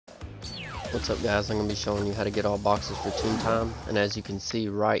What's up guys, I'm going to be showing you how to get all boxes for Toon Time, and as you can see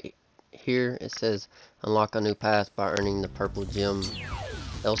right here it says unlock a new path by earning the purple gem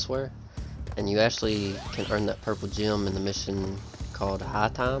elsewhere, and you actually can earn that purple gem in the mission called High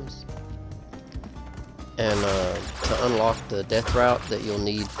Times. And to unlock the death route that you'll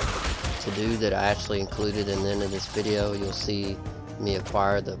need to do, that I actually included in the end of this video, you'll see me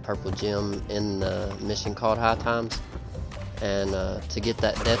acquire the purple gem in the mission called High Times. And to get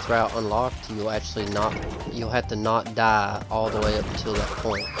that death route unlocked, you'll have to not die all the way up until that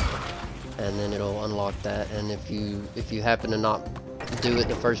point, and then it'll unlock that. And if you happen to not do it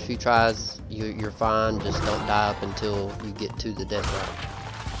the first few tries, you're fine. Just don't die up until you get to the death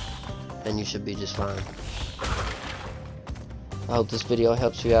route, and you should be just fine. I hope this video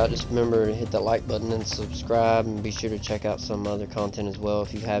helps you out. Just remember to hit that like button and subscribe, and be sure to check out some other content as well.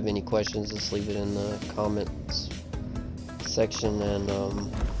 If you have any questions, just leave it in the comments section, and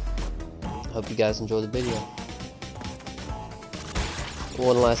hope you guys enjoy the video.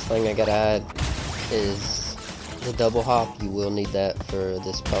 One last thing I gotta add is the double hop. You will need that for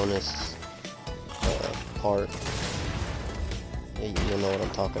this bonus part. You'll know what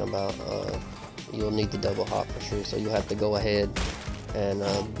I'm talking about. You'll need the double hop for sure, so you'll have to go ahead and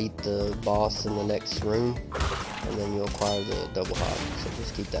beat the boss in the next room, and then you'll acquire the double hop, so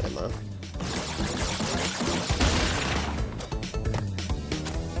just keep that in mind.